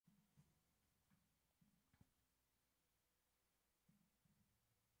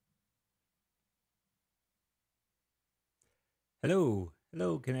Hello.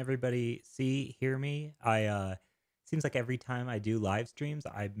 Hello. Can everybody see, hear me? I seems like every time I do live streams,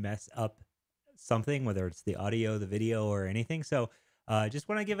 I mess up something, whether it's the audio, the video, or anything. So just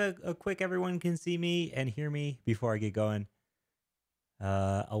want to give a quick everyone can see me and hear me before I get going.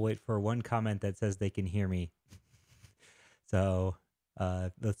 I'll wait for one comment that says they can hear me. So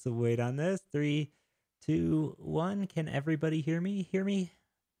let's wait on this. Three, two, one. Can everybody hear me? Hear me?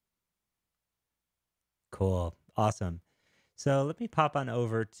 Cool. Awesome. So let me pop on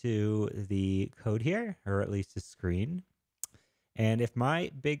over to the code here, or at least the screen. And if my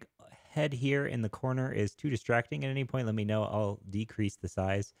big head here in the corner is too distracting at any point, let me know. I'll decrease the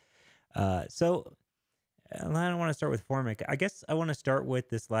size. I don't want to start with Formic. I guess I want to start with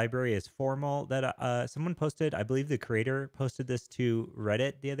this library as formal that someone posted. I believe the creator posted this to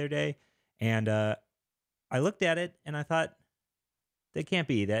Reddit the other day. And I looked at it and I thought, that can't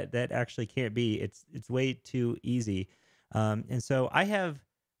be. That actually can't be. It's way too easy. And so I have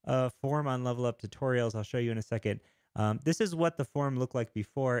a form on Level Up Tutorials. I'll show you in a second. This is what the form looked like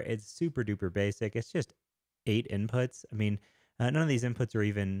before. It's super duper basic. It's just 8 inputs. I mean, none of these inputs are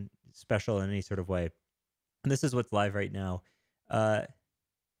even special in any sort of way. And this is what's live right now. Uh,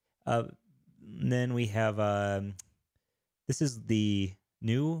 uh, then we have this is the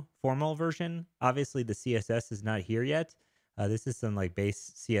new formal version. Obviously, the CSS is not here yet. This is some like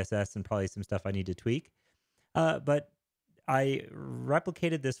base CSS and probably some stuff I need to tweak. But I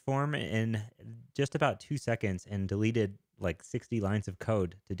replicated this form in just about 2 seconds and deleted like 60 lines of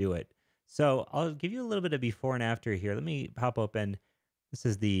code to do it. So I'll give you a little bit of before and after here. Let me pop open. This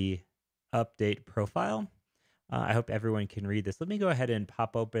is the update profile. I hope everyone can read this. Let me go ahead and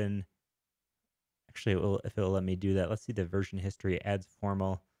pop open. Actually, if it'll let me do that, let's see the version history, adds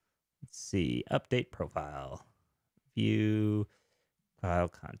formal. Let's see, update profile, view file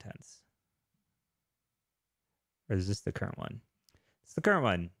contents. Or is this the current one? It's the current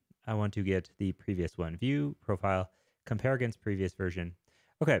one. I want to get the previous one. View profile, compare against previous version.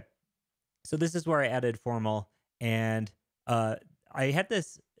 Okay, so this is where I added formal, and uh, I had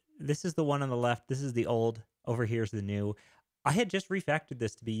this. This is the one on the left. This is the old. Over here is the new. I had just refactored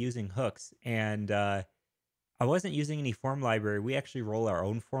this to be using hooks, and I wasn't using any form library. We actually roll our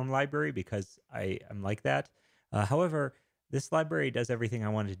own form library because I am like that. However, this library does everything I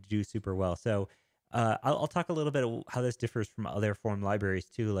wanted to do super well. So I'll talk a little bit of how this differs from other form libraries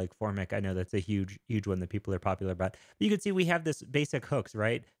too, like Formic. I know that's a huge one that people are popular about. But you can see we have this basic hooks,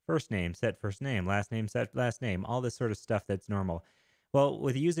 right? First name, set first name, set last name, all this sort of stuff that's normal. Well,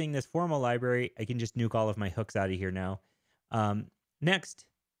 with using this formal library, I can just nuke all of my hooks out of here now. Next,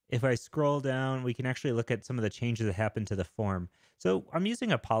 if I scroll down, we can actually look at some of the changes that happened to the form. So I'm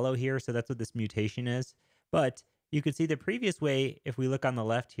using Apollo here, so that's what this mutation is. But you can see the previous way, if we look on the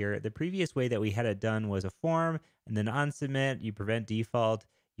left here, the previous way that we had it done was a form, and then on submit, you prevent default,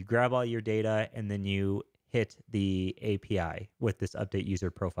 you grab all your data, and then you hit the API with this update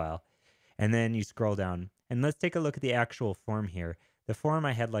user profile. And then you scroll down. And let's take a look at the actual form here. The form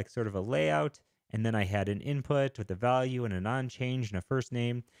I had like sort of a layout, and then I had an input with a value and a non-change and a first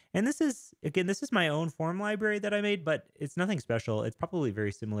name. And this is, again, this is my own form library that I made, but it's nothing special. It's probably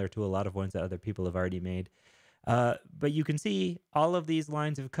very similar to a lot of ones that other people have already made. But you can see all of these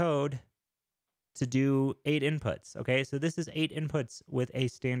lines of code to do 8 inputs. Okay, so this is 8 inputs with a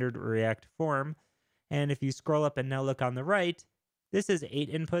standard React form. And if you scroll up and now look on the right, this is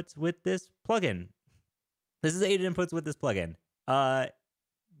 8 inputs with this plugin. This is 8 inputs with this plugin. Uh,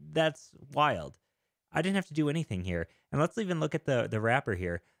 that's wild. I didn't have to do anything here. And let's even look at the wrapper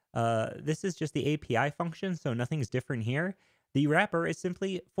here. This is just the API function, so nothing's different here. The wrapper is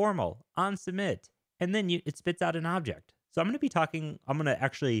simply formal on submit, and then it spits out an object. So I'm going to be talking,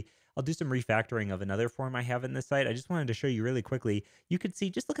 I'll do some refactoring of another form I have in this site. I just wanted to show you really quickly. You can see,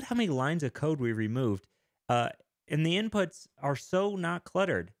 just look at how many lines of code we removed. Uh, and the inputs are so not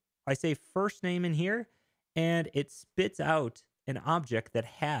cluttered. I say first name in here, and it spits out an object that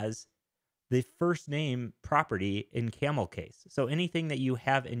has the first name property in camel case. So anything that you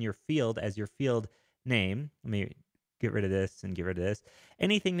have in your field as your field name, let me get rid of this and get rid of this.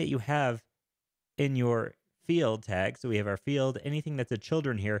 Anything that you have in your field tag, so we have our field, anything that's a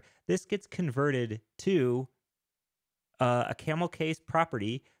children here, this gets converted to a camel case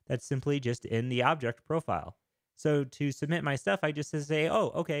property that's simply just in the object profile. So to submit my stuff, I just say,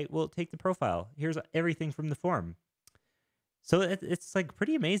 oh, okay, well, take the profile. Here's everything from the form. So it's like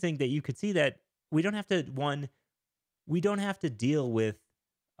pretty amazing that you could see that we don't have to we don't have to deal with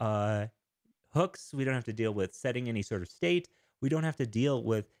uh, hooks. We don't have to deal with setting any sort of state. We don't have to deal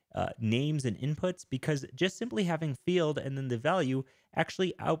with names and inputs because just simply having field and then the value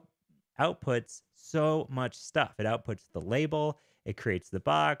actually outputs so much stuff. It outputs the label, it creates the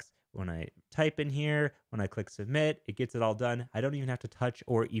box. When I type in here, when I click submit, it gets it all done. I don't even have to touch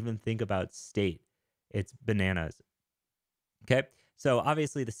or even think about state. It's bananas. Okay. So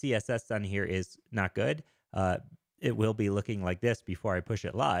obviously the CSS on here is not good. Uh, it will be looking like this before I push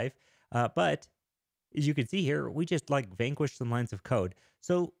it live. But as you can see here, we just like vanquished some lines of code.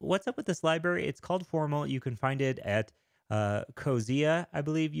 So what's up with this library? It's called Formal. You can find it at Kozea, I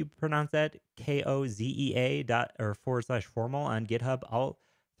believe you pronounce that, Kozea dot or / formal on GitHub. I'll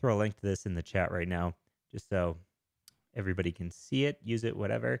throw a link to this in the chat right now, just so everybody can see it, use it,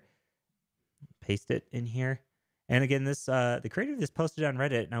 whatever. Paste it in here. And again, this the creator of this posted on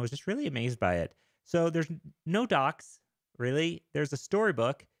Reddit, and I was just really amazed by it. So there's no docs, really. There's a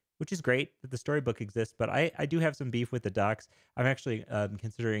storybook, which is great that the storybook exists, but I do have some beef with the docs. I'm actually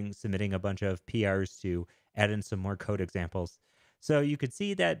considering submitting a bunch of PRs to add in some more code examples. So you could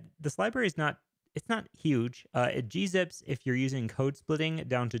see that this library is not it's not huge. It gzips if you're using code splitting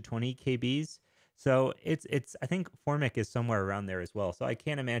down to 20 kbs. So it's I think Formic is somewhere around there as well. So I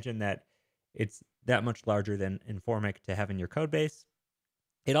can't imagine that it's that much larger than Informic to have in your code base.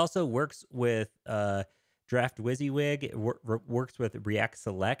 It also works with Draft WYSIWYG. It works with React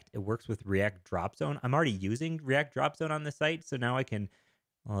Select. It works with React Dropzone. I'm already using React Dropzone on the site, so now I can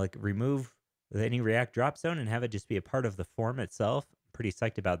like remove any React Dropzone and have it just be a part of the form itself. Pretty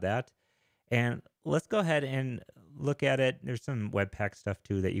psyched about that. And let's go ahead and look at it. There's some Webpack stuff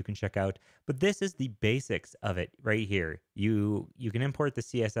too that you can check out, but this is the basics of it right here. You can import the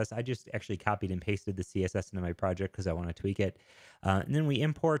CSS. I just actually copied and pasted the CSS into my project because I want to tweak it. And then we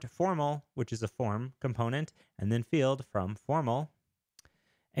import formal, which is a form component, and then field from formal.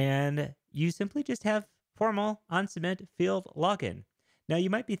 And you simply just have formal on submit field login. Now you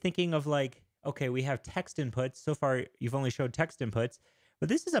might be thinking of like, okay, we have text inputs. So far, you've only showed text inputs. But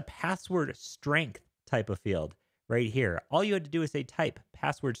this is a password strength type of field right here. All you had to do is say type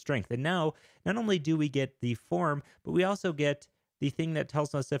password strength. And now, not only do we get the form, but we also get the thing that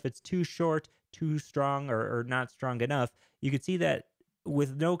tells us if it's too short, too strong, or not strong enough. You can see that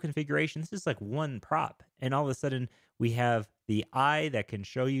with no configuration, this is like one prop. And all of a sudden, we have the eye that can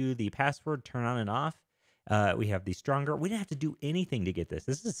show you the password turn on and off. We have the stronger. We didn't have to do anything to get this.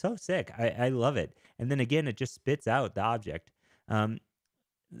 This is so sick. I love it. And then again, it just spits out the object.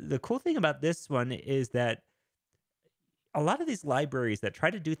 The cool thing about this one is that a lot of these libraries that try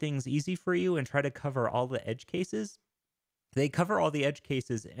to do things easy for you and try to cover all the edge cases, they cover all the edge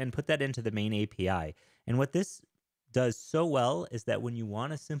cases and put that into the main API. And what this does so well is that when you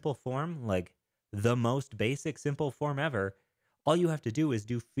want a simple form, like the most basic simple form ever, all you have to do is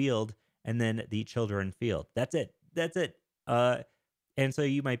do field and then the children field. That's it. That's it. And so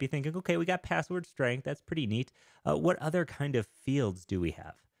you might be thinking, okay, we got password strength. That's pretty neat. What other kind of fields do we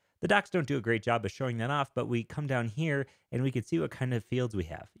have? The docs don't do a great job of showing that off, but we come down here and we can see what kind of fields we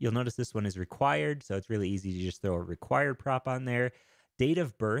have. You'll notice this one is required, so it's really easy to just throw a required prop on there. Date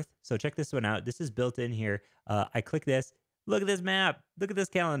of birth. So check this one out. This is built in here. I click this. Look at this map. Look at this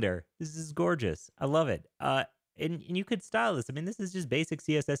calendar. This is gorgeous. I love it. And you could style this. I mean, this is just basic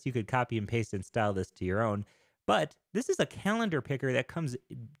CSS. You could copy and paste and style this to your own. But this is a calendar picker that comes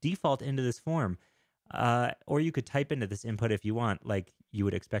default into this form. Or you could type into this input if you want, like you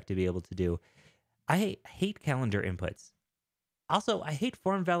would expect to be able to do. I hate calendar inputs. Also, I hate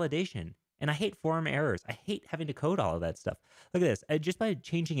form validation and I hate form errors. I hate having to code all of that stuff. Look at this. Just by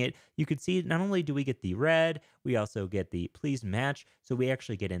changing it, you could see not only do we get the red, we also get the please match. So we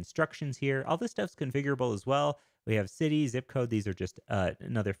actually get instructions here. All this stuff's configurable as well. We have city, zip code. These are just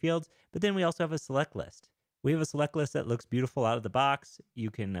another fields. But then we also have a select list. We have a select list that looks beautiful out of the box. You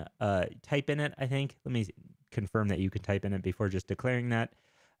can type in it, I think. Let me confirm that you can type in it before just declaring that.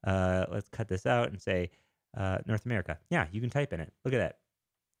 Let's cut this out and say North America. Yeah, you can type in it. Look at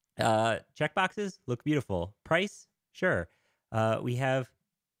that. Checkboxes look beautiful. Price, sure. We have,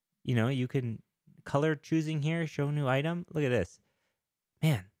 you can color choosing here, show new item. Look at this.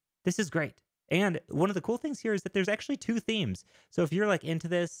 Man, this is great. And one of the cool things here is that there's actually two themes. So if you're like into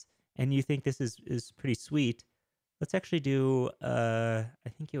this, and you think this is pretty sweet, let's actually do, I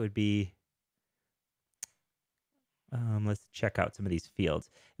think it would be, let's check out some of these fields.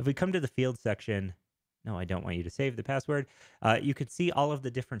 If we come to the field section, no, I don't want you to save the password. You could see all of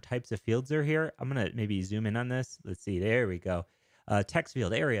the different types of fields are here. I'm going to maybe zoom in on this. Let's see. There we go. Text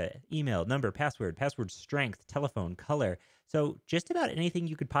field, area, email, number, password strength, telephone, color. So just about anything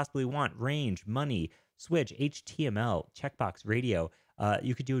you could possibly want. Range, money, switch, HTML, checkbox, radio.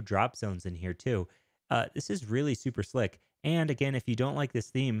 You could do drop zones in here too. This is really super slick. And again, if you don't like this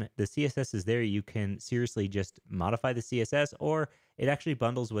theme, the CSS is there. You can seriously just modify the CSS, or it actually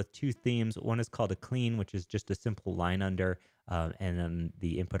bundles with two themes. One is called a clean, which is just a simple line under, and then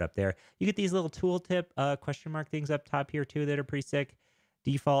the input up there. You get these little tooltip question mark things up top here too that are pretty sick.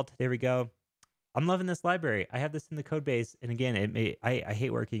 Default, there we go. I'm loving this library. I have this in the code base, and again, I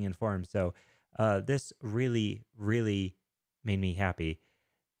hate working in forms, so this really, really made me happy.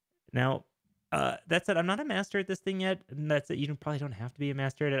 Now, that said, I'm not a master at this thing yet, and that's it. Probably don't have to be a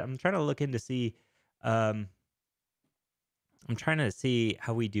master at it. I'm trying to look in to see. Um, I'm trying to see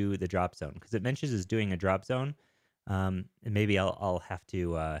how we do the drop zone because it mentions is doing a drop zone. And maybe I'll have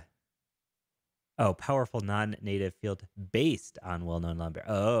to. Oh, powerful non-native field based on well-known lumber.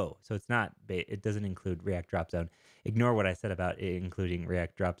 Oh, so it's not. It doesn't include React drop zone. Ignore what I said about it including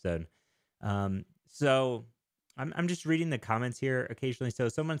React drop zone. So I'm just reading the comments here occasionally. So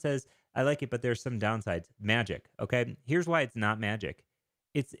someone says, I like it, but there's some downsides. Magic. Okay. Here's why it's not magic.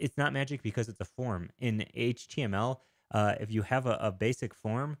 It's not magic because it's a form. In HTML, if you have a basic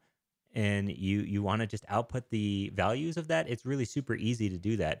form and you want to just output the values of that, it's really super easy to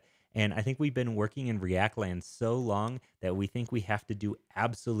do that. And I think we've been working in React land so long that we think we have to do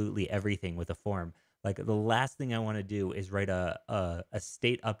absolutely everything with a form. Like the last thing I want to do is write a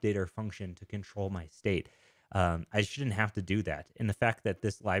state updater function to control my state. I shouldn't have to do that. And the fact that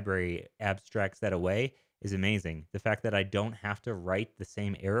this library abstracts that away is amazing. The fact that I don't have to write the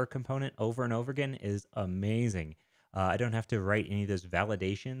same error component over and over again is amazing. I don't have to write any of those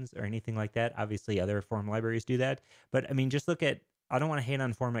validations or anything like that. Obviously, other form libraries do that. But I mean, just look at, I don't want to hate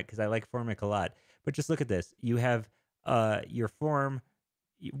on Formic because I like Formic a lot. But just look at this. You have your form,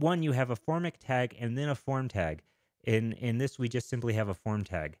 one, you have a Formic tag and then a form tag. In this, we just simply have a form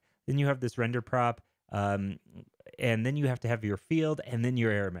tag. Then you have this render prop, um, and then you have to have your field and then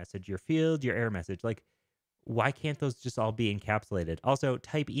your error message. Your field, your error message. Like, why can't those just all be encapsulated? Also,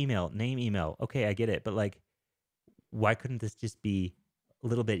 type email, name email. Okay, I get it. But like, why couldn't this just be a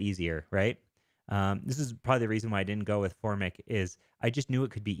little bit easier, right? This is probably the reason why I didn't go with Formic is I just knew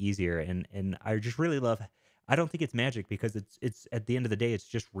it could be easier, and I just really love. I don't think it's magic because it's at the end of the day, it's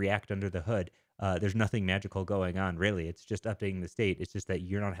just React under the hood. There's nothing magical going on, really. It's just updating the state. It's just that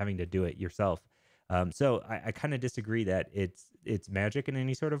you're not having to do it yourself. So I kind of disagree that it's magic in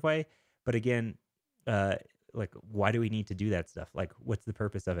any sort of way. But again, uh, like, why do we need to do that stuff? Like, what's the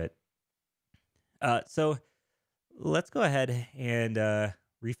purpose of it? So let's go ahead and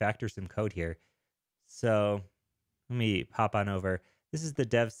refactor some code here. So let me pop on over. This is the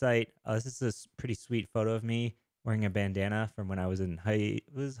dev site. This is a pretty sweet photo of me wearing a bandana from when I was in high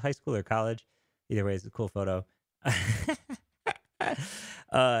school or college. Either way, it's a cool photo.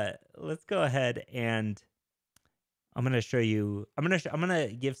 Let's go ahead and I'm gonna show you. I'm gonna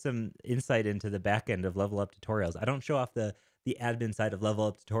give some insight into the back end of Level Up tutorials. I don't show off the admin side of Level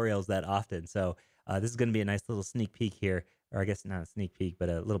Up tutorials that often, so this is gonna be a nice little sneak peek here, or I guess not a sneak peek, but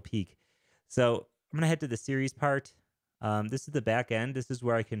a little peek. So I'm gonna head to the series part. This is the back end. This is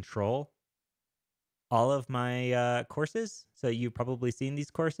where I control all of my courses. So you've probably seen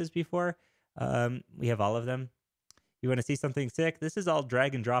these courses before. We have all of them. You want to see something sick? This is all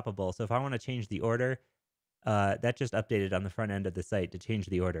drag and droppable. So if I want to change the order, that just updated on the front end of the site to change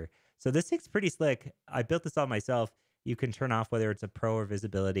the order. So this thing's pretty slick. I built this all myself. You can turn off whether it's a pro or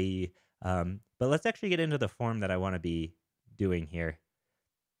visibility. But let's actually get into the form that I want to be doing here.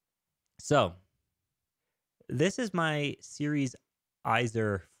 So this is my series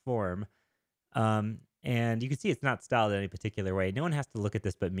Iser form. And you can see it's not styled in any particular way. No one has to look at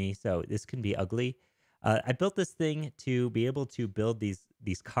this but me, so this can be ugly. I built this thing to be able to build these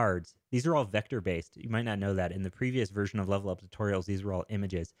cards. These are all vector based. You might not know that. In the previous version of Level Up tutorials, these were all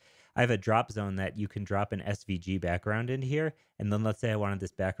images. I have a drop zone that you can drop an SVG background into here, and then let's say I wanted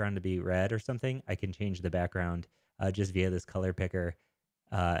this background to be red or something, I can change the background just via this color picker.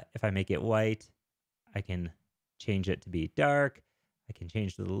 If I make it white, I can change it to be dark. I can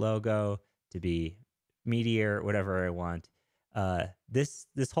change the logo to be Meteor, whatever I want.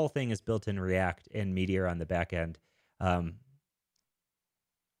 This whole thing is built in React and Meteor on the back end. Um,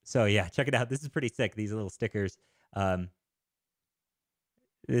 so yeah, check it out. This is pretty sick. These little stickers. Um,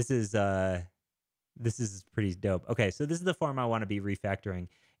 this is this is pretty dope. Okay, so this is the form I want to be refactoring.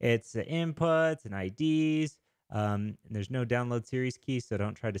 It's inputs and IDs. And there's no download series key, so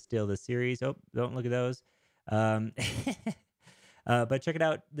don't try to steal the series. Oh, don't look at those. Um, but check it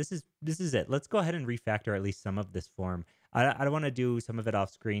out. This is it. Let's go ahead and refactor at least some of this form. I don't want to do some of it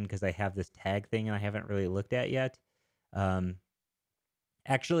off screen because I have this tag thing and I haven't really looked at yet. Um,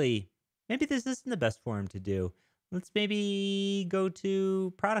 Actually, maybe this isn't the best form to do. Let's maybe go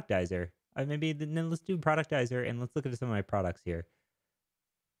to Productizer. Maybe then let's do Productizer and let's look at some of my products here.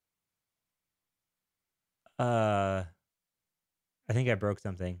 Uh, I think I broke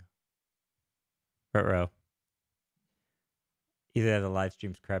something. Ruh-roh. Either the live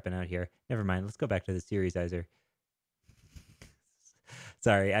stream's crapping out here. Never mind. Let's go back to the seriesizer.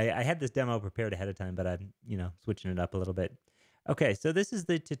 Sorry, I had this demo prepared ahead of time, but I'm, switching it up a little bit. Okay, so this is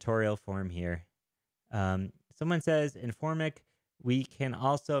the tutorial form here. Someone says, in Formic, we can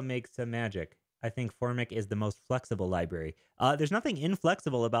also make some magic. I think Formic is the most flexible library. There's nothing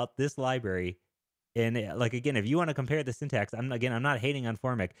inflexible about this library. And like, again, if you want to compare the syntax, I'm not hating on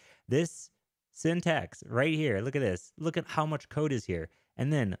Formic. This syntax right here, look at this. Look at how much code is here.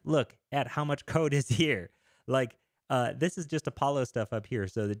 And then look at how much code is here. Like, this is just Apollo stuff up here,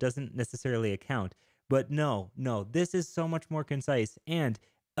 so it doesn't necessarily account. But no, this is so much more concise, and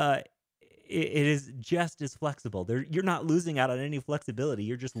it is just as flexible. You're not losing out on any flexibility.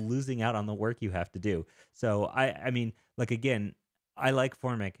 You're just losing out on the work you have to do. So I mean, like, again, I like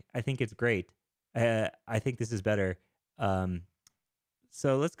Formic. I think it's great. I think this is better.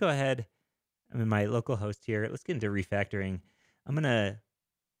 So let's go ahead. I'm in my local host here. Let's get into refactoring.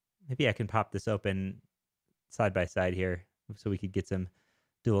 Maybe I can pop this open side by side here so we could get some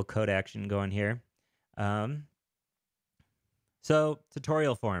dual code action going here. So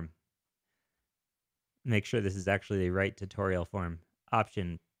tutorial form. Make sure this is actually the right tutorial form.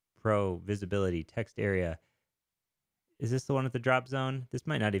 Option, pro, visibility, text area. Is this the one with the drop zone? This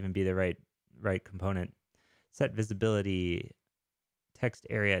might not even be the right component. Set visibility, text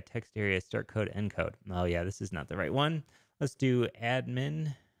area, start code, end code. Oh yeah, this is not the right one. Let's do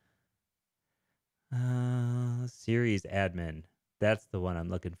admin. Series admin. That's the one I'm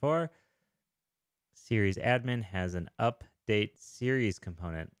looking for. Series admin has an update series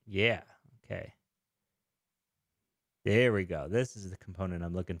component. Yeah, okay. There we go. This is the component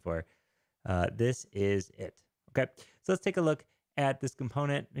I'm looking for. This is it. Okay, so let's take a look at this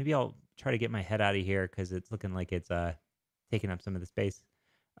component. Maybe I'll try to get my head out of here because it's looking like it's taking up some of the space.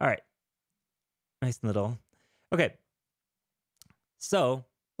 All right. Nice and little. Okay. So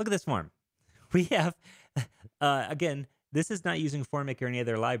look at this form. We have, again, this is not using Formic or any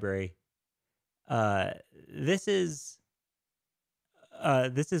other library. This is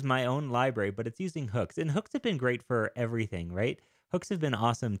my own library, but it's using hooks. And hooks have been great for everything, right? Hooks have been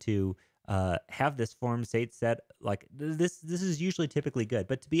awesome to have this form state set. Like this is usually typically good.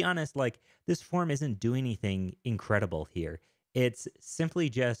 But to be honest, like this form isn't doing anything incredible here. It's simply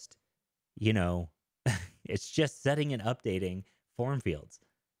just, it's just setting and updating form fields.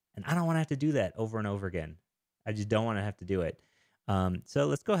 And I don't want to have to do that over and over again. I just don't want to have to do it. So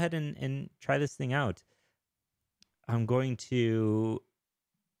let's go ahead and try this thing out. I'm going to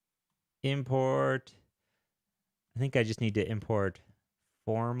import, I think I just need to import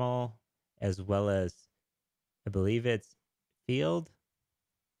formal as well as, I believe it's field.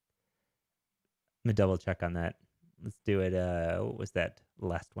 I'm going to double check on that. Let's do it. What was that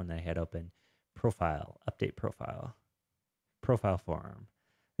last one that I had open? Profile, update profile, profile form.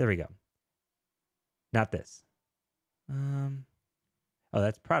 There we go. Not this. Oh,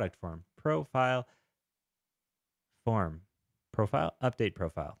 that's product form. Profile form. Profile, update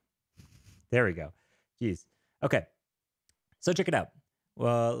profile. There we go. Jeez. Okay. So check it out.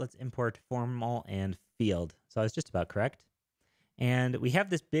 Well, let's import formal and field. So I was just about correct. And we have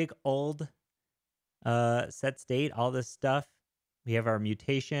this big old set state, all this stuff. We have our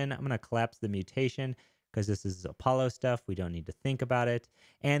mutation. I'm going to collapse the mutation because this is Apollo stuff. We don't need to think about it.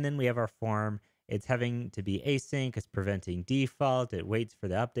 And then we have our form. It's having to be async. It's preventing default. It waits for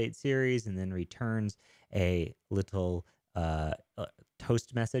the update series and then returns a little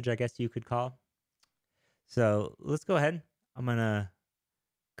toast message, I guess you could call. So let's go ahead. I'm going to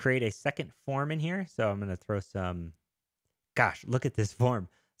create a second form in here. So I'm going to throw some, gosh, look at this form.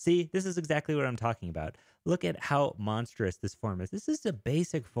 See, this is exactly what I'm talking about. Look at how monstrous this form is. This is a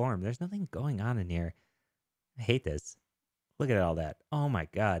basic form. There's nothing going on in here. I hate this. Look at all that. Oh my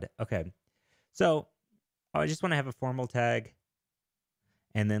God. Okay. So I just want to have a formal tag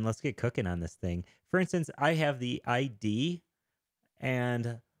and then let's get cooking on this thing. For instance, I have the ID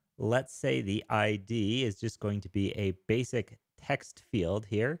and let's say the ID is just going to be a basic text field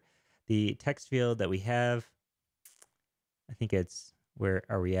here. The text field that we have, I think it's, where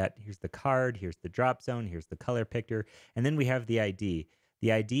are we at? Here's the card, here's the drop zone, here's the color picker, and then we have the ID.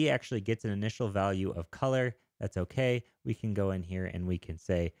 The ID actually gets an initial value of color. That's okay. We can go in here and we can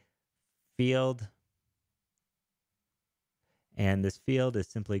say field, and this field is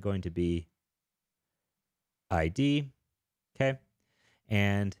simply going to be ID, okay?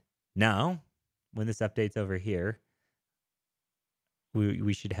 And now, when this updates over here,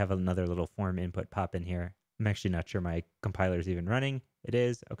 we should have another little form input pop in here. I'm actually not sure my compiler is even running. It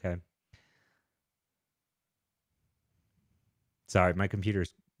is, okay. Sorry, my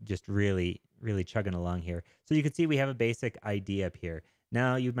computer's just really, really chugging along here. So you can see we have a basic ID up here.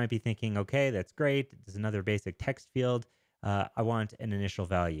 Now you might be thinking, okay, that's great. There's another basic text field. I want an initial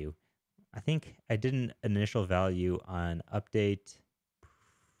value. I think I did an initial value on update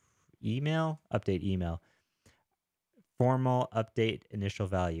email, formal update initial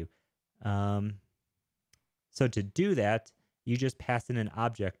value. Um, so to do that, you just pass in an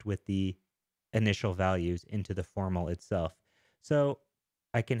object with the initial values into the formal itself. So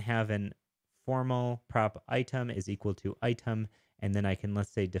I can have an formal prop item is equal to item, and then I can,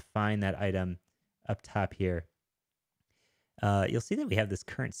 let's say, define that item up top here. You'll see that we have this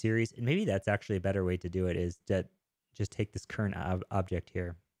current series, and maybe that's actually a better way to do it is to just take this current object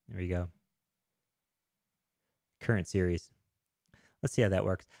here. There we go. Current series. Let's see how that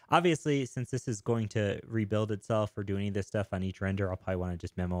works. Obviously, since this is going to rebuild itself or do any of this stuff on each render, I'll probably want to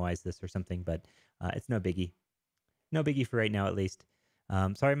just memoize this or something, but it's no biggie. No biggie for right now, at least.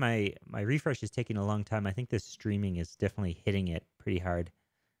 Sorry, my refresh is taking a long time. I think this streaming is definitely hitting it pretty hard.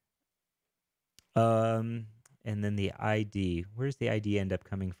 And then the ID. Where's the ID end up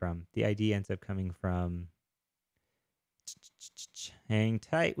coming from? The ID ends up coming from... Hang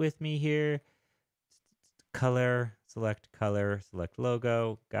tight with me here. Color, select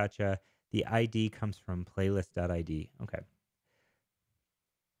logo. Gotcha. The ID comes from playlist.id. Okay.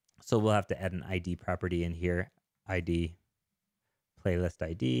 So we'll have to add an ID property in here. ID, playlist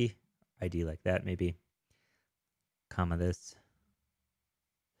ID like that maybe, comma this.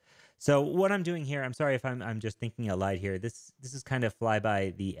 So what I'm doing here, I'm sorry if I'm just thinking out loud here. This is kind of fly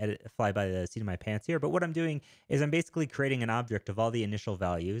by the seat of my pants here. But what I'm doing is I'm basically creating an object of all the initial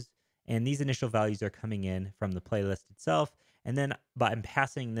values, and these initial values are coming in from the playlist itself. And then I'm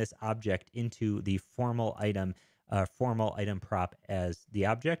passing this object into the formal item prop as the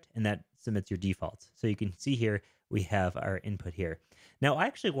object, and that submits your defaults. So you can see here we have our input here. Now I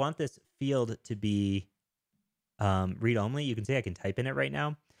actually want this field to be read only. You can see I can type in it right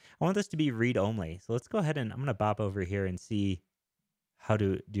now. I want this to be read only. So let's go ahead and I'm going to bop over here and see how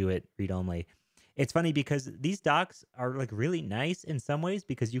to do it read only. It's funny because these docs are like really nice in some ways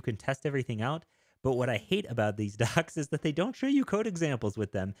because you can test everything out. But what I hate about these docs is that they don't show you code examples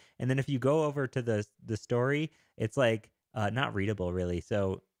with them. And then if you go over to the story, it's like not readable really.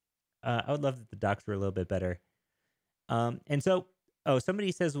 So I would love that the docs were a little bit better. And so, oh,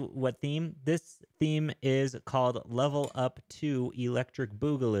 somebody says what theme? This theme is called Level Up 2 Electric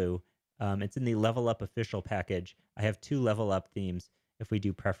Boogaloo. It's in the Level Up official package. I have 2 Level Up themes. If we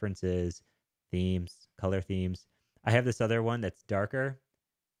do preferences, themes, color themes, I have this other one that's darker.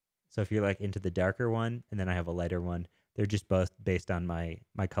 So if you're like into the darker one, and then I have a lighter one, they're just both based on my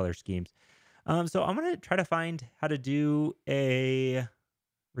color schemes. So I'm going to try to find how to do a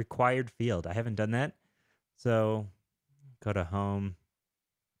required field. I haven't done that. So go to home.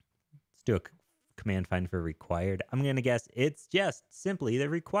 Let's do a command find for required. I'm going to guess it's just simply the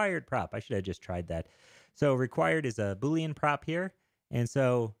required prop. I should have just tried that. So required is a Boolean prop here. And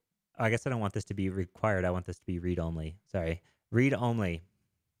so I guess I don't want this to be required. I want this to be read only. Sorry, read only.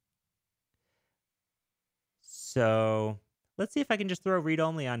 So let's see if I can just throw read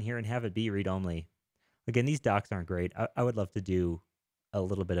only on here and have it be read only. Again, these docs aren't great. I would love to do a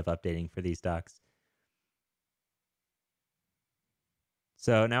little bit of updating for these docs.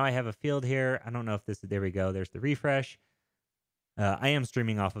 So now I have a field here. I don't know if this is, there we go. There's the refresh. I am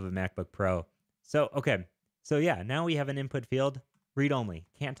streaming off of a MacBook Pro. So, okay. So yeah, now we have an input field, read only,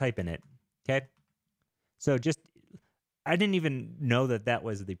 can't type in it. Okay. So just, I didn't even know that that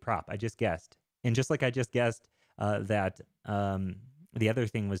was the prop. I just guessed. And just like I just guessed that the other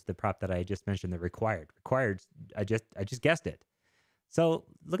thing was the prop that I just mentioned, the required. Required, I just guessed it. So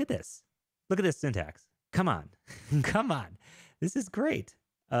look at this. Look at this syntax. Come on. Come on. This is great.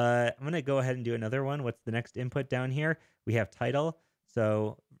 I'm going to go ahead and do another one. What's the next input down here? We have title.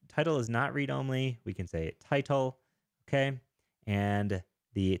 So title is not read only. We can say title. Okay. And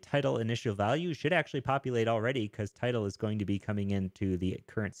the title initial value should actually populate already because title is going to be coming into the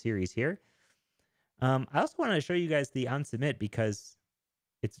current series here. I also want to show you guys the on submit because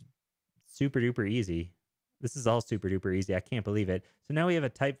it's super duper easy. This is all super duper easy. I can't believe it. So now we have a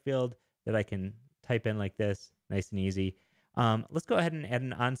type field that I can type in like this, nice and easy. Let's go ahead and add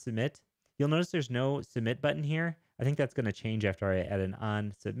an on submit. You'll notice there's no submit button here. I think that's going to change after I add an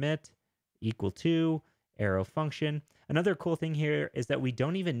on submit equal to arrow function. Another cool thing here is that we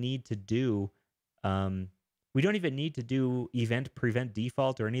don't even need to do event prevent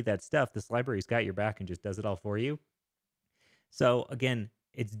default or any of that stuff. This library's got your back and just does it all for you. So again,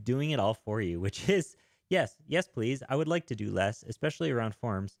 it's doing it all for you, which is yes, please. I would like to do less, especially around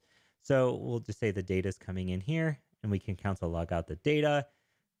forms. So we'll just say the data is coming in here, and we can console log out the data.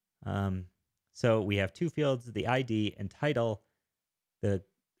 So we have two fields, the ID and title. The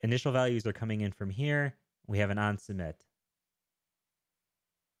initial values are coming in from here. We have an on submit.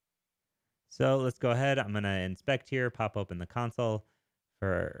 So let's go ahead. I'm going to inspect here, pop open the console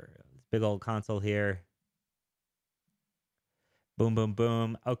for this big old console here. Boom, boom,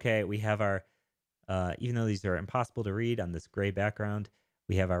 boom. Okay, we have our, even though these are impossible to read on this gray background,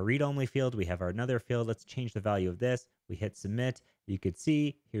 we have our read-only field. We have our another field. Let's change the value of this. We hit submit. You could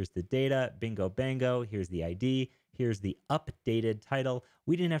see here's the data. Bingo, bango. Here's the ID. Here's the updated title.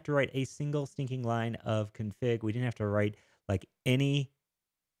 We didn't have to write a single stinking line of config. We didn't have to write like any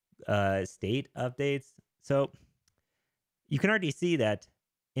state updates. So you can already see that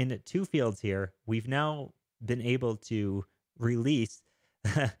in two fields here, we've now been able to release.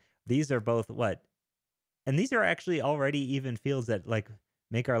 These are both what? And these are actually already even fields that like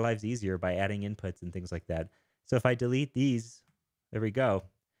make our lives easier by adding inputs and things like that. So if I delete these, there we go.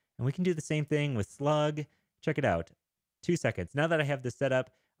 And we can do the same thing with slug. Check it out. 2 seconds. Now that I have this set up,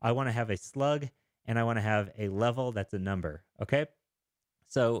 I want to have a slug and I want to have a level that's a number. Okay.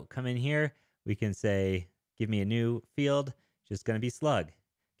 So come in here. We can say, give me a new field. Just going to be slug.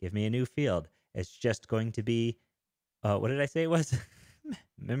 Give me a new field. It's just going to be, what did I say it was?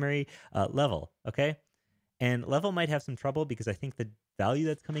 Memory level. Okay. And level might have some trouble because I think the value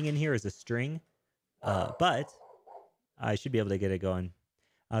that's coming in here is a string, but I should be able to get it going.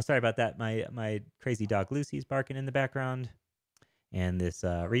 Sorry about that. My crazy dog Lucy's barking in the background, and this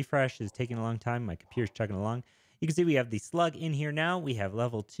refresh is taking a long time. My computer's chugging along. You can see we have the slug in here now. We have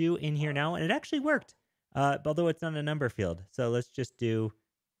level 2 in here now, and it actually worked, although it's not a number field. So let's just do,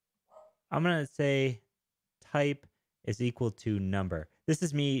 I'm going to say type is equal to number. This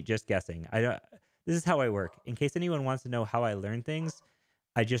is me just guessing. This is how I work. In case anyone wants to know how I learn things,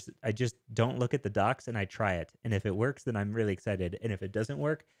 I just don't look at the docs and I try it. And if it works, then I'm really excited. And if it doesn't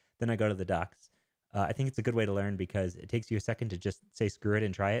work, then I go to the docs. I think it's a good way to learn because it takes you a second to just say screw it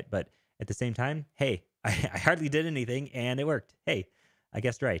and try it. But at the same time, hey, I hardly did anything and it worked. Hey, I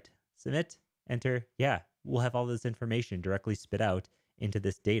guessed right. Submit, enter. Yeah, we'll have all this information directly spit out into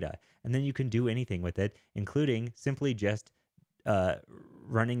this data. And then you can do anything with it, including simply just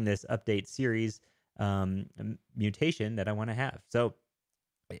running this update series mutation that I want to have. So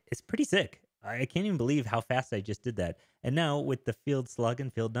it's pretty sick. I can't even believe how fast I just did that. And now with the field slug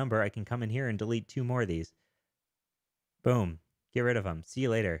and field number, I can come in here and delete 2 more of these. Boom. Get rid of them. See you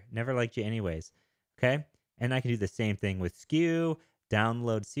later. Never liked you anyways. Okay. And I can do the same thing with skew,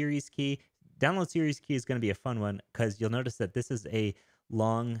 download series key. Download series key is going to be a fun one because you'll notice that this is a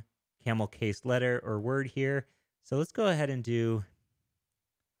long camel case letter or word here. So let's go ahead and do,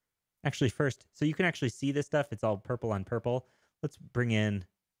 actually first, so you can actually see this stuff. It's all purple on purple. Let's bring in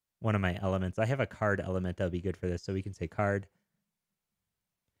one of my elements. I have a card element that would be good for this. So we can say card.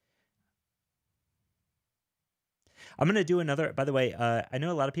 I'm going to do another, by the way, I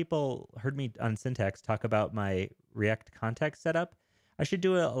know a lot of people heard me on Syntax talk about my React context setup. I should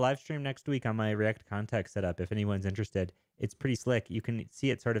do a live stream next week on my React context setup if anyone's interested. It's pretty slick. You can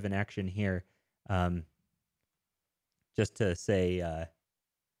see it sort of in action here. Just to say,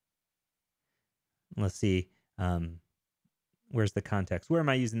 let's see, where's the context? Where am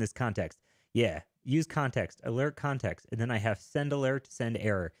I using this context? Yeah, use context, alert context, and then I have send alert, send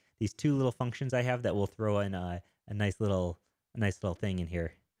error. These 2 little functions I have that will throw in a nice little thing in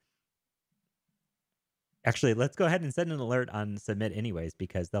here. Actually, let's go ahead and send an alert on submit anyways,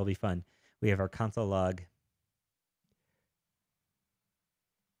 because that'll be fun. We have our console log.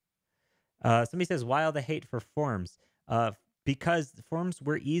 Somebody says, why all the hate for forms? Because forms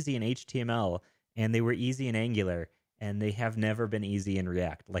were easy in HTML and they were easy in Angular, and they have never been easy in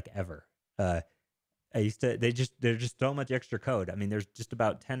React, like ever. They're just so much extra code. I mean, there's just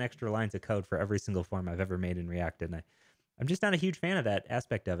about 10 extra lines of code for every single form I've ever made in React, and I'm just not a huge fan of that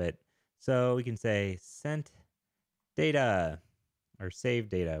aspect of it. So we can say sent data or save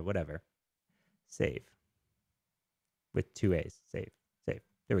data, whatever. Save with 2 A's. Save.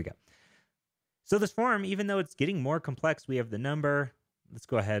 There we go. So this form, even though it's getting more complex, we have the number. Let's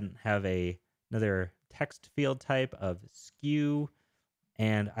go ahead and have another text field type of skew.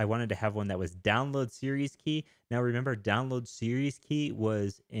 And I wanted to have one that was download series key. Now remember, download series key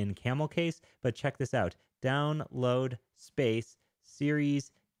was in camel case, but check this out. Download space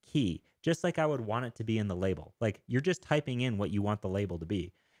series key, just like I would want it to be in the label. Like you're just typing in what you want the label to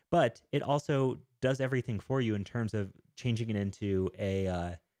be. But it also does everything for you in terms of changing it into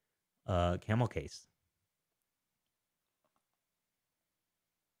a camel case.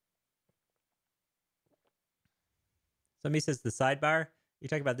 Somebody says the sidebar. You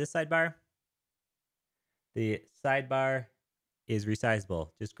talking about this sidebar? The sidebar is resizable.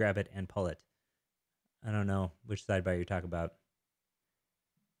 Just grab it and pull it. I don't know which sidebar you're talking about.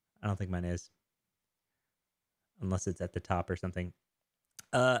 I don't think mine is, unless it's at the top or something.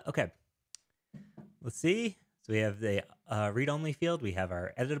 Okay. Let's see. So we have the read-only field. We have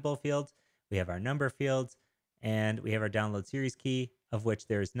our editable fields. We have our number fields. And we have our download series key, of which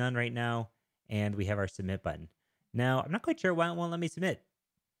there is none right now. And we have our submit button. Now, I'm not quite sure why it won't let me submit.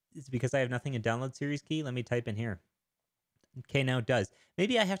 It's because I have nothing in download series key. Let me type in here. Okay, now it does.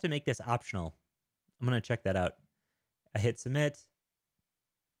 Maybe I have to make this optional. I'm going to check that out. I hit submit.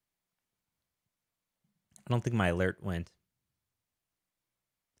 I don't think my alert went.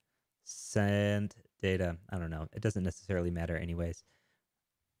 Send data. I don't know. It doesn't necessarily matter anyways.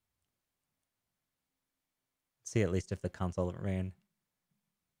 Let's see at least if the console ran.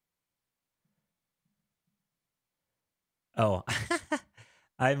 Oh,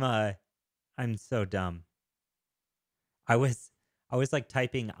 I'm so dumb. I was I was like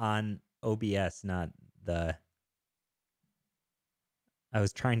typing on OBS, not the I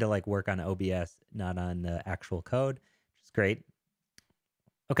was trying to like work on OBS, not on the actual code, which is great.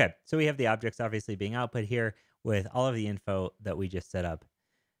 Okay, so we have the objects obviously being output here with all of the info that we just set up.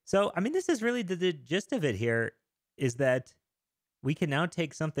 So, I mean, this is really the gist of it here is that we can now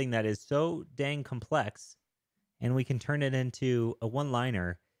take something that is so dang complex and we can turn it into a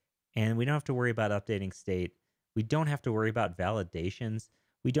one-liner, and we don't have to worry about updating state. We don't have to worry about validations.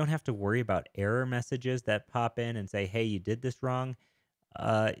 We don't have to worry about error messages that pop in and say, "Hey, you did this wrong."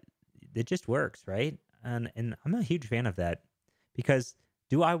 Uh, it just works, right? And I'm a huge fan of that because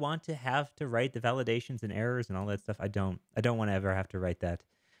do I want to have to write the validations and errors and all that stuff? I don't. I don't want to ever have to write that.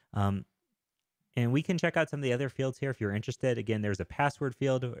 Um, and we can check out some of the other fields here if you're interested. Again, there's a password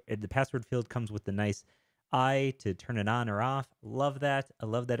field. The password field comes with the nice I to turn it on or off. Love that. I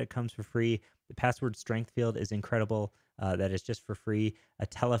love that it comes for free. The password strength field is incredible. That is just for free. A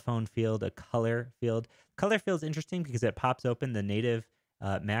telephone field, a color field. Color field is interesting because it pops open the native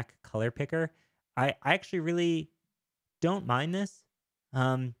Mac color picker. I actually really don't mind this,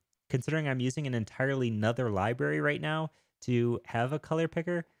 um, considering I'm using an entirely another library right now to have a color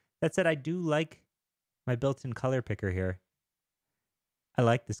picker. That said, I do like my built-in color picker here. I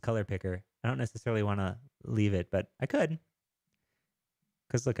like this color picker. I don't necessarily want to leave it, but I could.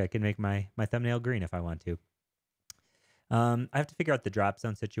 Because look, I can make my thumbnail green if I want to. I have to figure out the drop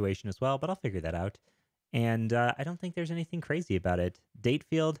zone situation as well, but I'll figure that out. And I don't think there's anything crazy about it. Date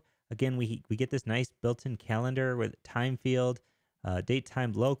field, again, we get this nice built-in calendar with time field, date,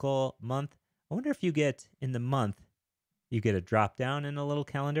 time, local, month. I wonder if you get in the month, you get a drop down in a little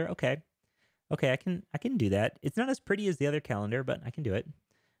calendar. Okay, okay, I can do that. It's not as pretty as the other calendar, but I can do it.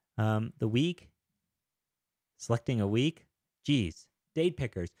 The week, selecting a week. Geez, date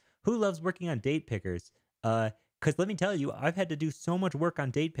pickers. Who loves working on date pickers? Because let me tell you, I've had to do so much work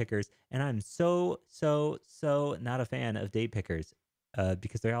on date pickers, and I'm so not a fan of date pickers.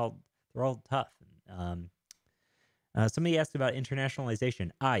 Because they're all tough. Um, Somebody asked about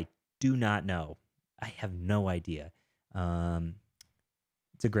internationalization. I do not know. I have no idea. Um,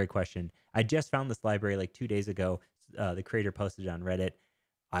 it's a great question. I just found this library like 2 days ago. The creator posted it on Reddit.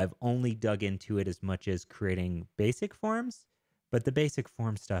 I've only dug into it as much as creating basic forms, but the basic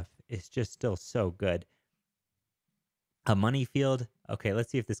form stuff is just still so good. A money field. Okay, let's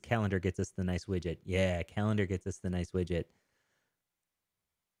see if this calendar gets us the nice widget. Yeah, calendar gets us the nice widget.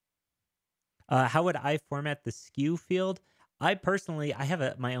 How would I format the SKU field? I personally, I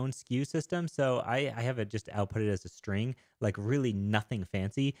have my own SKU system, so I have it just output it as a string, like really nothing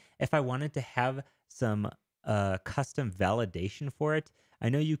fancy. If I wanted to have some custom validation for it, I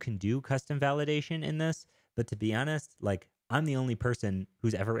know you can do custom validation in this, but to be honest, like I'm the only person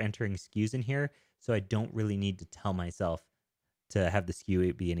who's ever entering SKUs in here, so I don't really need to tell myself to have the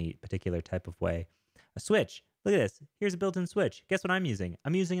SKU be any particular type of way. A switch. Look at this. Here's a built-in switch. Guess what I'm using?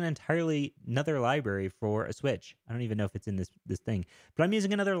 I'm using an entirely another library for a switch. I don't even know if it's in this thing, but I'm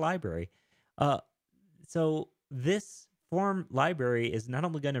using another library. Uh, so this form library is not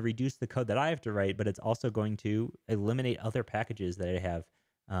only going to reduce the code that I have to write, but it's also going to eliminate other packages that I have.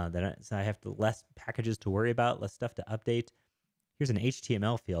 So I have less packages to worry about, less stuff to update. Here's an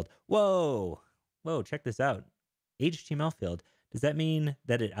HTML field. Whoa, whoa! Check this out. HTML field. Does that mean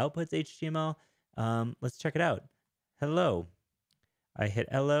that it outputs HTML? Let's check it out. Hello. I hit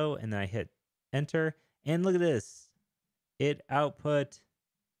hello and then I hit enter. And look at this. It output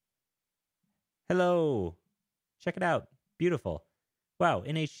hello. Check it out. Beautiful. Wow,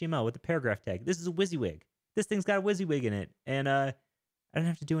 in HTML with the paragraph tag. This is a WYSIWYG. This thing's got a WYSIWYG in it. And I don't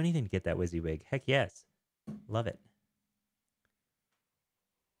have to do anything to get that WYSIWYG. Heck yes. Love it.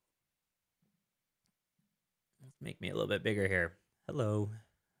 make me a little bit bigger here. Hello.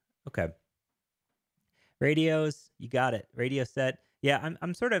 Okay. Radios, you got it. Radio set. Yeah,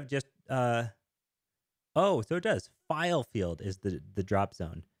 I'm sort of just oh, so it does. File field is the drop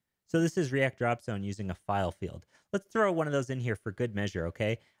zone. So this is React drop zone using a file field. Let's throw one of those in here for good measure,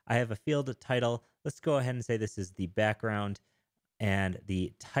 okay? I have a field title. Let's go ahead and say this is the background and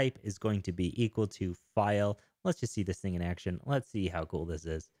the type is going to be equal to file. Let's just see this thing in action. Let's see how cool this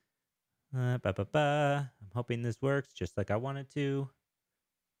is. I'm hoping this works just like I want it to.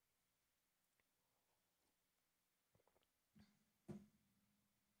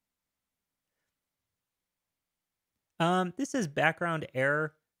 This is background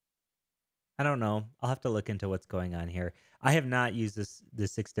error. I don't know. I'll have to look into what's going on here. I have not used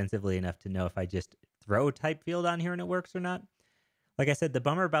this extensively enough to know if I just throw type field on here and it works or not. Like I said, the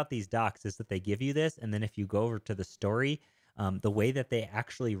bummer about these docs is that they give you this, and then if you go over to the story, the way that they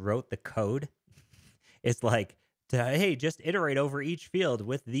actually wrote the code is like, hey, just iterate over each field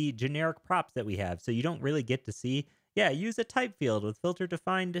with the generic props that we have. So you don't really get to see, yeah, use a type field with filter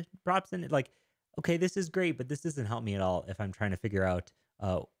defined props in it. Like, okay, this is great, but this doesn't help me at all if I'm trying to figure out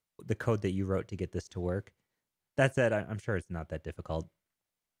the code that you wrote to get this to work. That said, I'm sure it's not that difficult.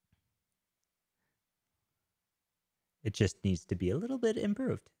 It just needs to be a little bit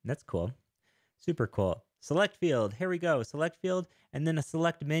improved. That's cool. Super cool. Select field. Here we go. Select field and then a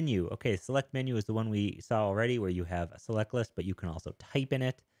select menu. Okay, select menu is the one we saw already where you have a select list, but you can also type in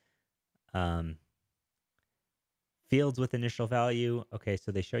it. Um, Fields with initial value. Okay,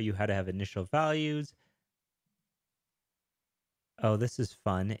 so they show you how to have initial values. Oh, this is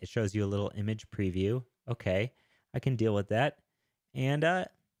fun. It shows you a little image preview. Okay, I can deal with that. And I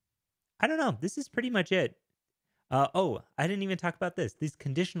don't know. This is pretty much it. Oh, I didn't even talk about this. These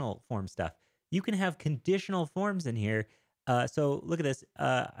conditional form stuff. You can have conditional forms in here. So look at this.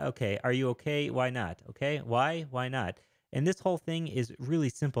 Okay, are you okay? Why not? Okay, why? Why not? And this whole thing is really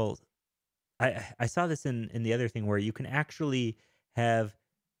simple. I saw this in the other thing where you can actually have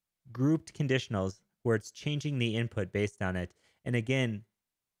grouped conditionals where it's changing the input based on it. And again,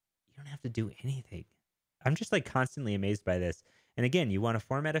 you don't have to do anything. I'm just like constantly amazed by this. And again, you want to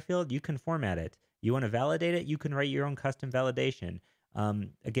format a field, you can format it. You want to validate it, you can write your own custom validation.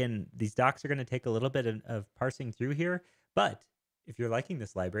 Again, these docs are going to take a little bit of parsing through here, but if you're liking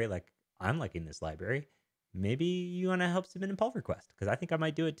this library, like I'm liking this library, maybe you want to help submit a pull request because I think I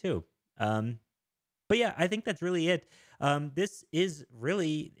might do it too. Um, but yeah, I think that's really it. This is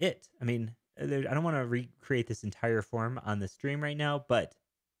really it. I mean, I don't want to recreate this entire form on the stream right now, but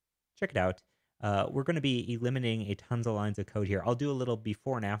check it out. We're going to be eliminating a tons of lines of code here. I'll do a little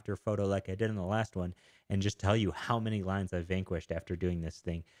before and after photo like I did in the last one and just tell you how many lines I've vanquished after doing this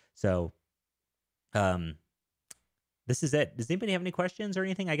thing. So um, this is it. Does anybody have any questions or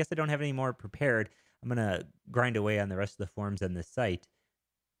anything? I guess I don't have any more prepared. I'm going to grind away on the rest of the forms on this site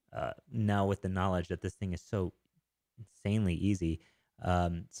now with the knowledge that this thing is so insanely easy.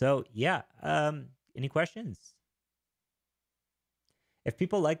 So yeah, any questions? If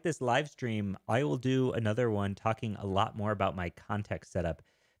people like this live stream, I will do another one talking a lot more about my context setup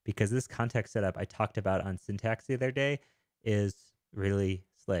because this context setup I talked about on syntax the other day is really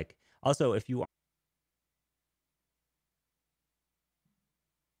slick. Also, if you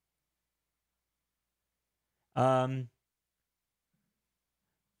um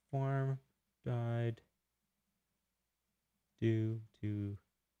form died due to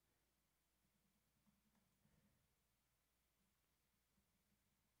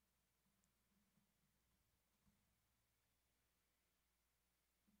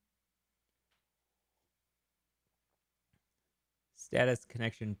status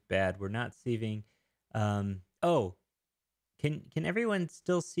connection bad. We're not saving oh, can everyone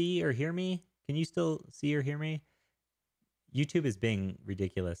still see or hear me? Can you still see or hear me? YouTube is being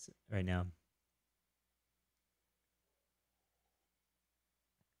ridiculous right now.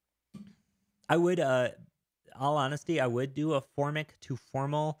 I would, all honesty, I would do a formic to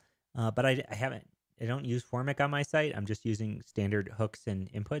formal, but I haven't. I don't use formic on my site. I'm just using standard hooks and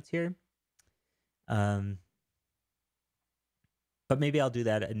inputs here. Um, but maybe I'll do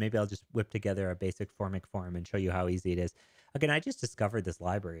that, and maybe I'll just whip together a basic formic form and show you how easy it is. Again, I just discovered this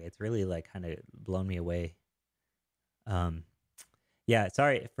library. It's really like kind of blown me away. Um, yeah,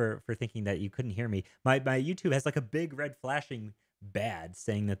 sorry for thinking that you couldn't hear me. My YouTube has like a big red flashing bad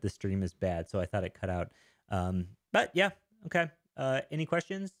saying that the stream is bad, so I thought it cut out. But yeah, okay. Any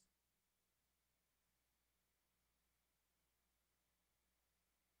questions?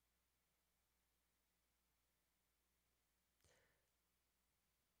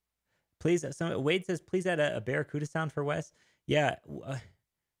 Please, so Wade says, please add a Barracuda sound for Wes. Yeah,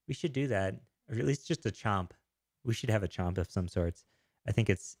 we should do that, or at least just a chomp. We should have a chomp of some sorts. I think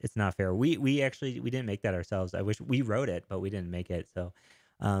it's not fair. We actually we didn't make that ourselves. I wish we wrote it, but we didn't make it. So,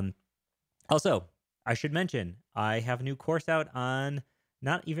 um, also I should mention I have a new course out on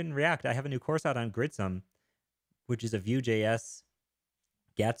not even React. I have a new course out on Gridsome, which is a Vue.js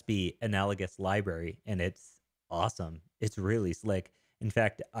Gatsby analogous library, and it's awesome. It's really slick. In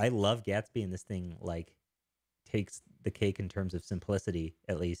fact, I love Gatsby, and this thing like takes the cake in terms of simplicity.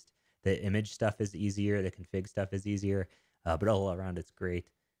 At least the image stuff is easier, the config stuff is easier, but all around it's great.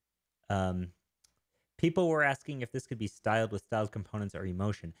 Um, People were asking if this could be styled with styled components or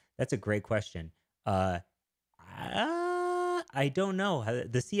emotion. That's a great question. Uh, I don't know.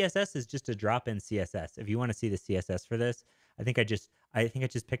 The CSS is just a drop-in CSS. If you want to see the CSS for this, I think I just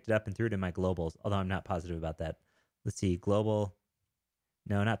picked it up and threw it in my globals, although I'm not positive about that. Let's see. Global.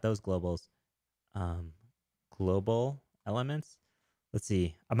 No, not those globals. Um, Global elements. Let's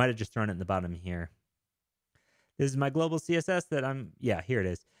see. I might have just thrown it in the bottom here. This is my global CSS that yeah, here it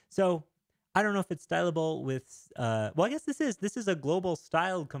is. So I don't know if it's stylable with, well, I guess this is a global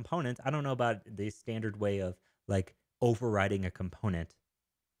styled component. I don't know about the standard way of like overriding a component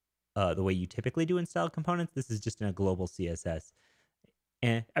the way you typically do in styled components. This is just in a global CSS.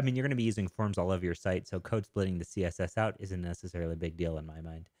 And I mean, you're going to be using forms all over your site. So code splitting the CSS out isn't necessarily a big deal in my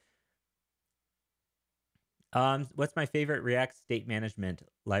mind. What's my favorite React state management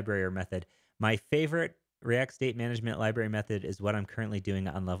library or method? My favorite React state management library method is what I'm currently doing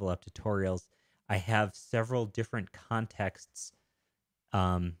on Level Up Tutorials. I have several different contexts.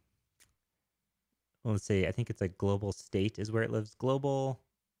 Um, let's see, I think it's like global state is where it lives. Global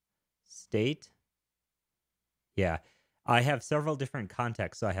state. Yeah. I have several different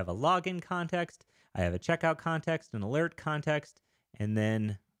contexts. So I have a login context, I have a checkout context, an alert context, and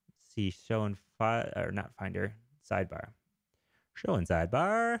then see show and or not finder, sidebar. Show and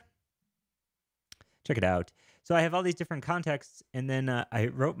sidebar. Check it out. So I have all these different contexts, and then I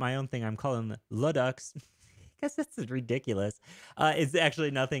wrote my own thing. I'm calling Ludux. I guess that's ridiculous. It's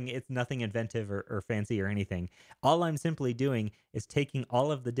actually nothing. It's nothing inventive or fancy or anything. All I'm simply doing is taking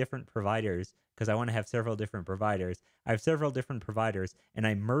all of the different providers because I want to have several different providers. I have several different providers, and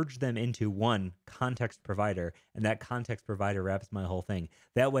I merge them into one context provider, and that context provider wraps my whole thing.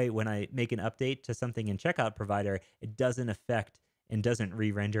 That way, when I make an update to something in checkout provider, it doesn't affect and doesn't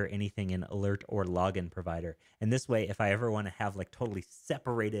re-render anything in alert or login provider. And this way, if I ever want to have like totally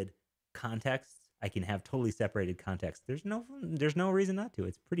separated contexts, I can have totally separated context. There's no reason not to.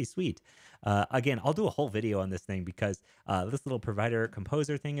 It's pretty sweet. Again, I'll do a whole video on this thing because this little provider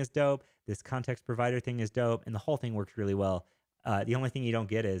composer thing is dope. This context provider thing is dope, and the whole thing works really well. The only thing you don't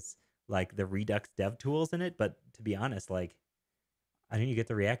get is like the Redux dev tools in it. But to be honest, like I think you get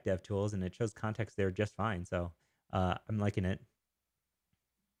the React dev tools, and it shows context there just fine. So I'm liking it.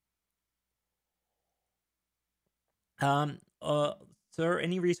 Um, uh, so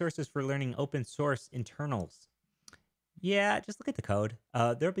any resources for learning open source internals? Yeah, just look at the code.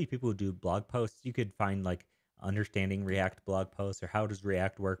 There'll be people who do blog posts. You could find like understanding React blog posts or how does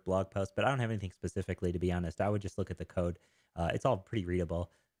React work blog posts, but I don't have anything specifically to be honest. I would just look at the code. It's all pretty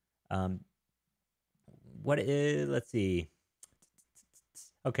readable. Um, what is, let's see.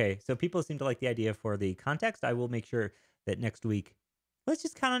 Okay, so people seem to like the idea for the context. I will make sure that next week, let's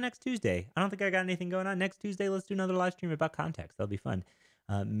just count on next Tuesday. I don't think I got anything going on. Next Tuesday, let's do another live stream about context. That'll be fun.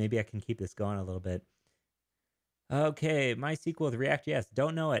 Maybe I can keep this going a little bit. Okay, MySQL with React. Yes,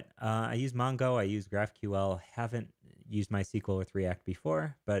 don't know it. I use Mongo. I use GraphQL. Haven't used MySQL with React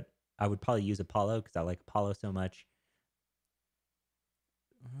before, but I would probably use Apollo because I like Apollo so much.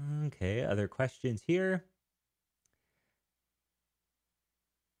 Okay, other questions here.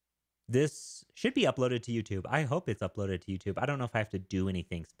 This should be uploaded to YouTube. I hope it's uploaded to YouTube. I don't know if I have to do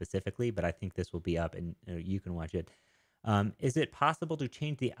anything specifically, but I think this will be up and you can watch it. Is it possible to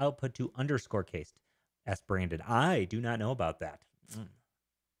change the output to underscore cased? Asked Brandon. I do not know about that.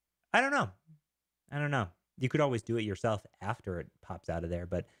 I don't know. I don't know. You could always do it yourself after it pops out of there,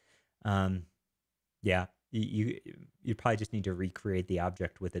 but yeah, you probably just need to recreate the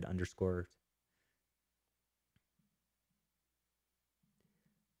object with it underscored.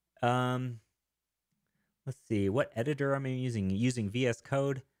 Let's see. What editor am I using? Using VS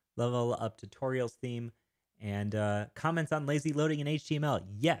Code, Level Up Tutorials theme, and comments on lazy loading in HTML.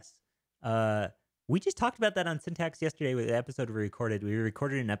 Yes. We just talked about that on Syntax yesterday with the episode we recorded. We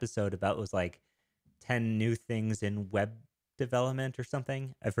recorded an episode about was like 10 new things in web development or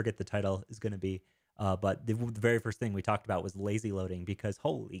something. I forget the title is going to be. But the very first thing we talked about was lazy loading because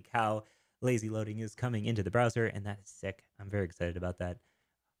holy cow, lazy loading is coming into the browser, and that is sick. I'm very excited about that.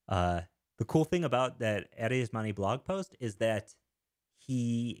 The cool thing about that Ariasmani blog post is that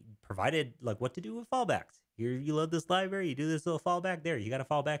he provided like what to do with fallbacks. Here you load this library, you do this little fallback there. You got a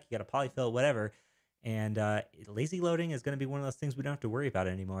fallback, you got a polyfill, whatever. And lazy loading is going to be one of those things we don't have to worry about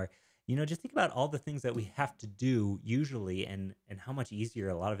anymore. Just think about all the things that we have to do usually, and how much easier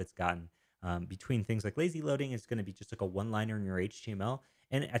a lot of it's gotten. Between things like lazy loading, it's going to be just like a one liner in your HTML,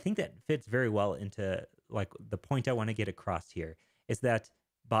 and I think that fits very well into like the point I want to get across here is that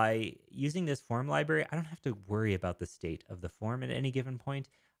by using this form library, I don't have to worry about the state of the form at any given point.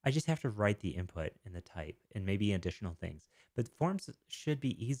 I just have to write the input and the type and maybe additional things. But forms should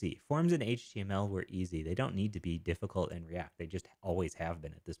be easy. Forms in HTML were easy. They don't need to be difficult in React. They just always have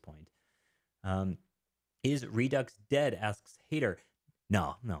been at this point. Um, is Redux dead? Asks Hater.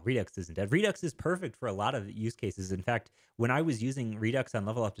 No, no, Redux isn't dead. Redux is perfect for a lot of use cases. In fact, when I was using Redux on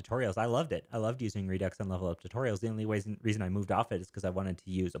Level Up tutorials, I loved it. I loved using Redux on Level Up tutorials. The only reason I moved off it is because I wanted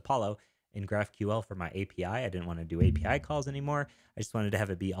to use Apollo in GraphQL for my API. I didn't want to do API calls anymore. I just wanted to have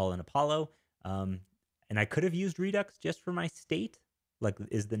it be all in Apollo. Um, and I could have used Redux just for my state, like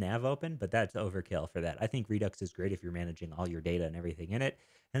is the nav open, but that's overkill for that. I think Redux is great if you're managing all your data and everything in it.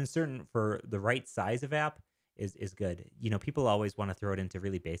 And certain for the right size of app, is good. People always want to throw it into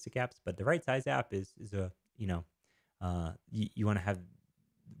really basic apps, but the right size app is a you want to have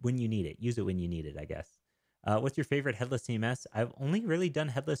when you need it. Use it when you need it, I guess. What's your favorite headless CMS? I've only really done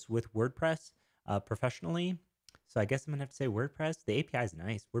headless with WordPress professionally, so I guess I'm gonna have to say WordPress. The API is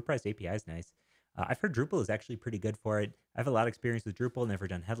nice. WordPress API is nice. I've heard Drupal is actually pretty good for it. I have a lot of experience with Drupal. Never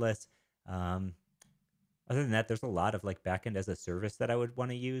done headless. Um, Other than that, there's a lot of like backend as a service that I would want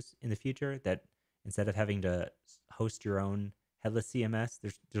to use in the future. That instead of having to host your own headless CMS,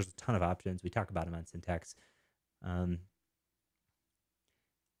 there's a ton of options. We talk about them on Syntax. Um,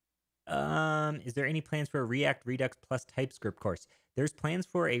 is there any plans for a React Redux plus TypeScript course? There's plans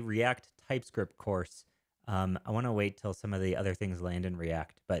for a React TypeScript course. I want to wait till some of the other things land in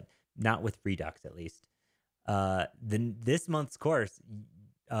React, but not with Redux at least. This month's course,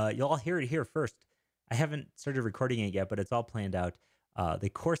 you'll all hear it here first. I haven't started recording it yet, but it's all planned out. The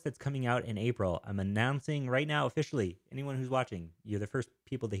course that's coming out in April, I'm announcing right now officially. Anyone who's watching, you're the first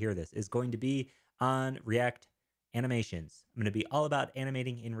people to hear this, is going to be on React animations. I'm going to be all about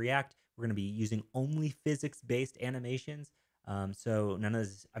animating in React. We're going to be using only physics-based animations. So none of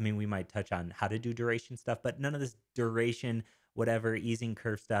this, I mean, we might touch on how to do duration stuff, but none of this duration, whatever, easing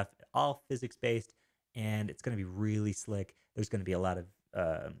curve stuff, all physics-based, and it's going to be really slick. There's going to be a lot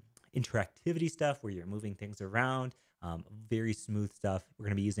of interactivity stuff where you're moving things around, very smooth stuff. We're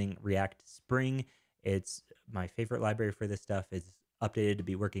going to be using React Spring. It's my favorite library for this stuff. It's updated to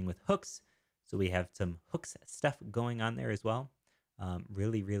be working with hooks. So we have some hooks stuff going on there as well.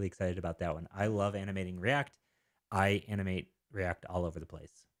 Really, really excited about that one. I love animating React. I animate React all over the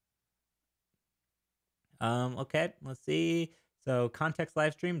place. Okay, let's see. So context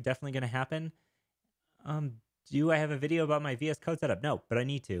live stream, definitely going to happen. Do I have a video about my VS Code setup? No, but I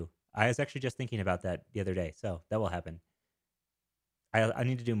need to. I was actually just thinking about that the other day, so that will happen. I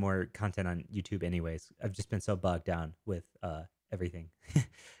need to do more content on YouTube anyways. I've just been so bogged down with everything,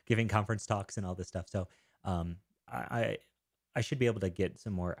 giving conference talks and all this stuff. So I I should be able to get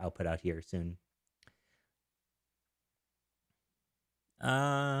some more output out here soon.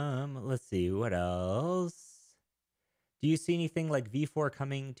 Let's see what else. Do you see anything like V4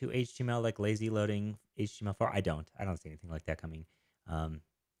 coming to HTML, like lazy loading HTML4? I don't. I don't see anything like that coming. Um,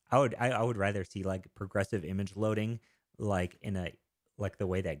 I would rather see like progressive image loading, like in a like the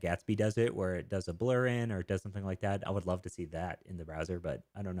way that Gatsby does it, where it does a blur in or it does something like that. I would love to see that in the browser, but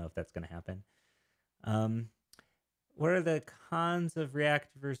I don't know if that's going to happen. Um, what are the cons of React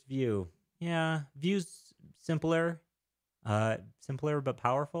versus Vue? Yeah, Vue's simpler, simpler but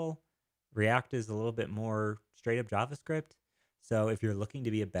powerful. React is a little bit more straight up JavaScript. So if you're looking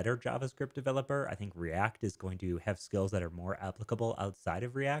to be a better JavaScript developer, I think React is going to have skills that are more applicable outside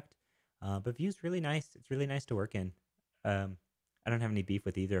of React. But Vue's really nice. It's really nice to work in. Um, I don't have any beef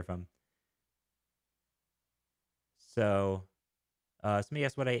with either of them. So somebody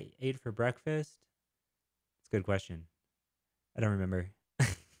asked what I ate for breakfast. It's a good question. I don't remember.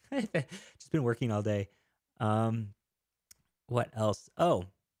 Just been working all day. Um, what else? Oh,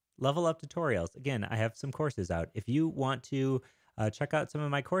 level up tutorials. Again, I have some courses out. If you want to check out some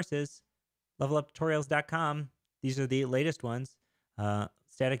of my courses, leveluptutorials.com. These are the latest ones.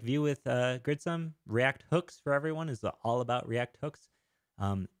 Static View with Gridsum. React Hooks for everyone is all about React Hooks.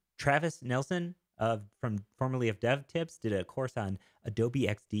 Travis Nelson from formerly of Dev Tips did a course on Adobe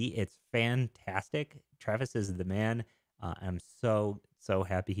XD. It's fantastic. Travis is the man. I'm so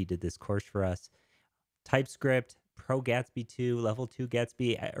happy he did this course for us. TypeScript, Pro Gatsby 2, Level 2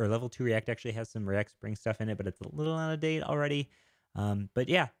 Gatsby, or Level 2 React actually has some React Spring stuff in it, but it's a little out of date already. But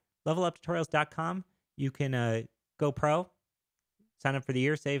yeah, leveluptutorials.com. You can go pro, sign up for the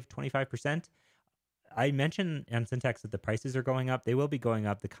year, save 25%. I mentioned on Syntax that the prices are going up. They will be going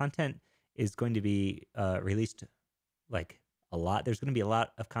up. The content is going to be released like a lot. There's going to be a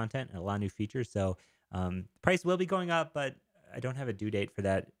lot of content and a lot of new features. So the price will be going up, but I don't have a due date for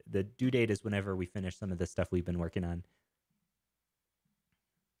that. The due date is whenever we finish some of the stuff we've been working on.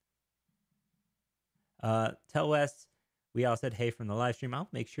 Tell Wes we all said hey from the live stream. I'll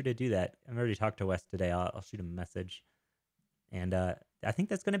make sure to do that. I've already talked to Wes today. I'll shoot him a message. And I think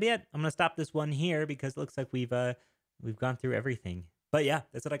that's going to be it. I'm going to stop this one here because it looks like we've gone through everything. But yeah,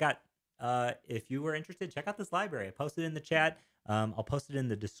 that's what I got. If you were interested, check out this library. I posted it in the chat. I'll post it in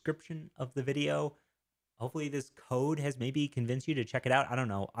the description of the video. Hopefully this code has maybe convinced you to check it out. I don't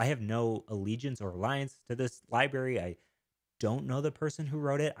know. I have no allegiance or alliance to this library. I don't know the person who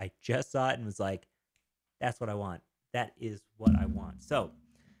wrote it. I just saw it and was like, that's what I want. That is what I want. So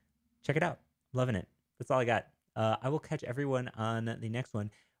check it out. Loving it. That's all I got. I will catch everyone on the next one.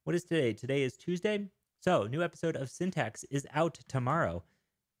 What is today? Today is Tuesday. So new episode of Syntax is out tomorrow.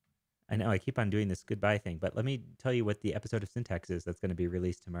 I know I keep on doing this goodbye thing, but let me tell you what the episode of Syntax is that's going to be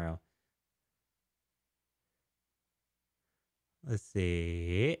released tomorrow. Let's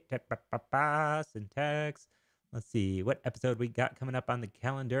see. Syntax. Let's see what episode we got coming up on the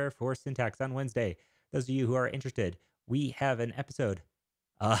calendar for Syntax on Wednesday. Those of you who are interested, we have an episode.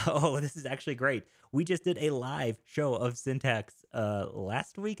 Oh, this is actually great. We just did a live show of Syntax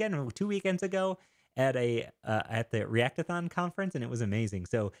last weekend or 2 weekends ago at the Reactathon conference, and it was amazing.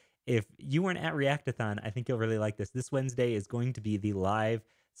 So if you weren't at Reactathon, I think you'll really like this. This Wednesday is going to be the live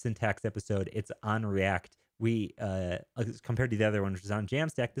Syntax episode. It's on React. We compared to the other one, which is on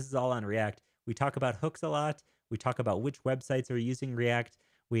Jamstack, this is all on React. We talk about hooks a lot. We talk about which websites are using React.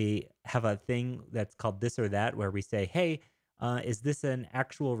 We have a thing that's called this or that, where we say, hey, is this an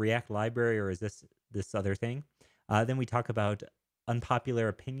actual React library or is this other thing? Then we talk about unpopular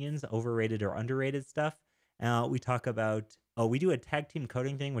opinions, overrated or underrated stuff. We talk about, we do a tag team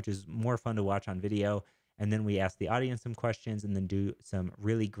coding thing, which is more fun to watch on video. And then we ask the audience some questions and then do some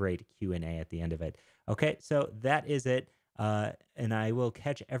really great Q&A at the end of it. Okay, so that is it. And I will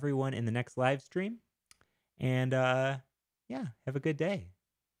catch everyone in the next live stream. And yeah, have a good day.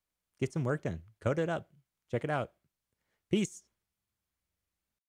 Get some work done. Code it up. Check it out. Peace.